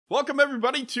Welcome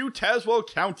everybody to Tazewell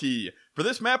County. For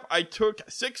this map, I took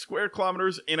 6 square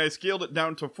kilometers and I scaled it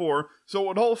down to 4, so it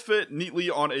would all fit neatly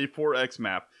on a 4x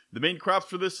map. The main crops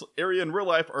for this area in real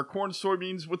life are corn,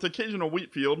 soybeans, with occasional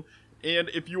wheat field, and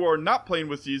if you are not playing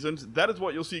with seasons, that is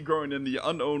what you'll see growing in the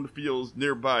unowned fields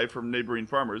nearby from neighboring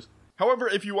farmers. However,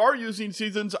 if you are using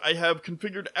seasons, I have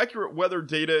configured accurate weather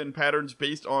data and patterns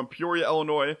based on Peoria,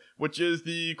 Illinois, which is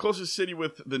the closest city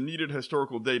with the needed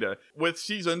historical data. With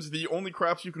seasons, the only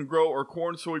crops you can grow are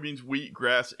corn, soybeans, wheat,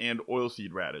 grass, and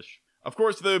oilseed radish. Of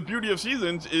course, the beauty of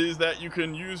seasons is that you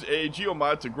can use a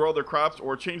geomod to grow other crops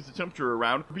or change the temperature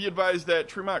around. Be advised that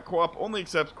Tremont Co-op only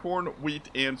accepts corn,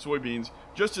 wheat, and soybeans,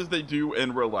 just as they do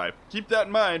in real life. Keep that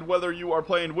in mind whether you are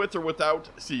playing with or without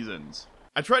seasons.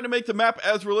 I tried to make the map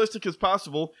as realistic as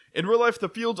possible. In real life, the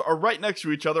fields are right next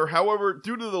to each other. However,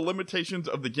 due to the limitations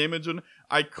of the game engine,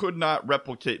 I could not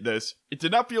replicate this. It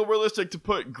did not feel realistic to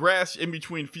put grass in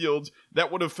between fields.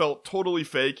 That would have felt totally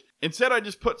fake. Instead, I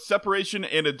just put separation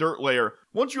and a dirt layer.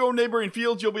 Once you own neighboring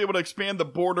fields, you'll be able to expand the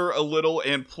border a little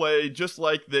and play just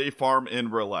like they farm in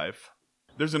real life.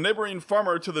 There's a neighboring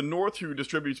farmer to the north who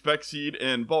distributes spec seed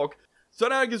in bulk.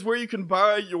 Sunag is where you can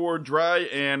buy your dry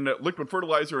and liquid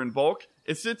fertilizer in bulk.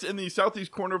 It sits in the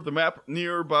southeast corner of the map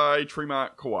nearby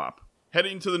Tremont Co-op.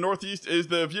 Heading to the northeast is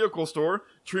the vehicle store.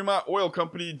 Tremont Oil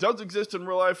Company does exist in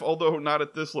real life, although not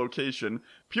at this location.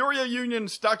 Peoria Union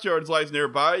Stockyards lies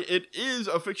nearby. It is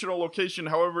a fictional location,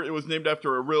 however, it was named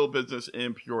after a real business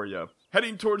in Peoria.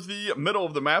 Heading towards the middle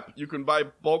of the map, you can buy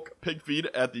bulk pig feed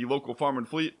at the local farm and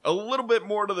fleet. A little bit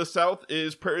more to the south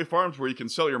is Prairie Farms, where you can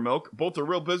sell your milk. Both are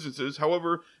real businesses,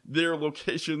 however, their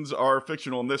locations are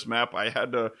fictional in this map. I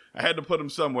had to put them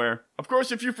somewhere. Of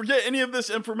course, if you forget any of this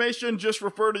information, just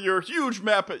refer to your huge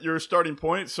map at your starting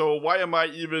point. So why am I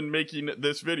even making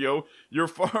this video? Your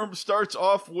farm starts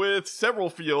off with several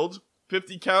fields,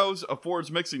 50 cows, a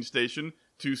forage mixing station,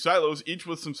 2 silos, each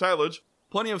with some silage,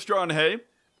 plenty of straw and hay,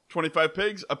 25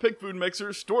 pigs, a pig food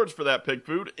mixer, storage for that pig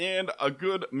food, and a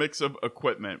good mix of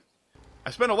equipment.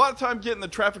 I spent a lot of time getting the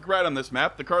traffic right on this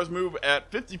map. The cars move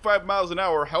at 55 miles an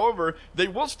hour, however, they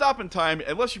will stop in time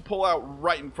unless you pull out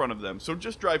right in front of them, so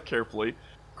just drive carefully.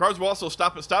 Cars will also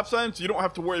stop at stop signs, so you don't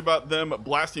have to worry about them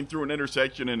blasting through an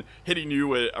intersection and hitting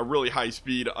you at a really high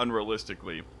speed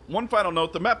unrealistically. One final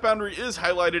note, the map boundary is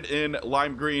highlighted in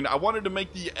lime green. I wanted to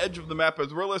make the edge of the map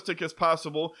as realistic as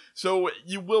possible, so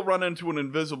you will run into an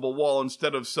invisible wall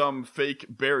instead of some fake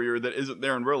barrier that isn't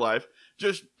there in real life.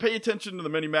 Just pay attention to the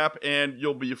minimap and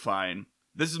you'll be fine.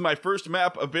 This is my first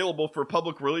map available for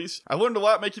public release. I learned a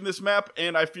lot making this map,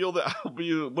 and I feel that I'll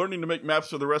be learning to make maps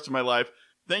for the rest of my life.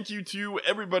 Thank you to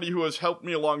everybody who has helped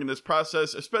me along in this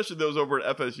process, especially those over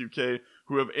at FSUK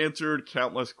who have answered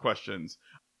countless questions.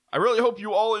 I really hope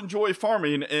you all enjoy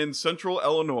farming in Central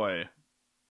Illinois.